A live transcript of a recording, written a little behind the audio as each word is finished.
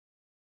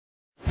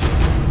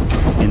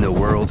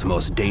world's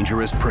most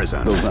dangerous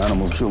prison. Those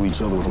animals kill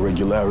each other with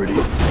regularity.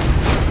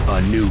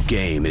 A new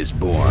game is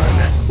born.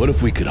 What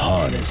if we could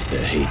harness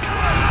their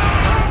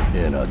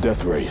hatred in a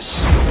Death race.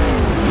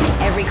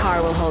 Every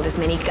car will hold as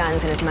many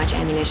guns and as much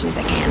ammunition as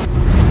it can.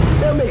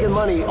 They're making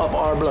money off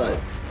our blood.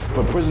 If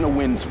a prisoner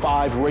wins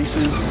 5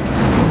 races,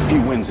 he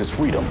wins his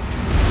freedom.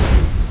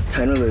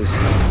 Time to lose.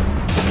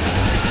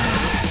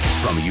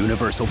 From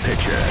Universal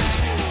Pictures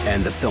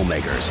and the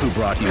filmmakers who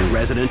brought you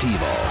Resident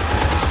Evil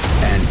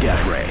and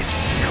Death Race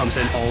comes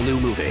an all-new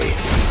movie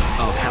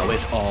of how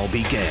it all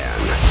began.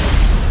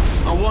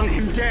 I want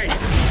him dead.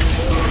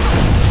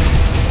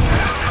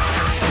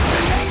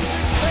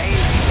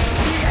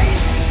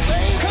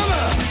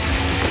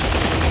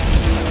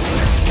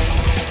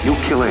 You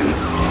kill him,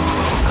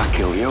 I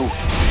kill you.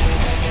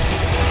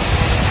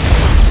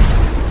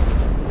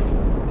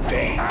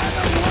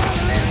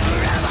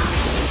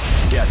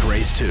 Death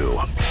Race 2.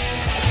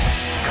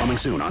 Coming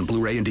soon on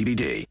Blu-ray and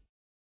DVD.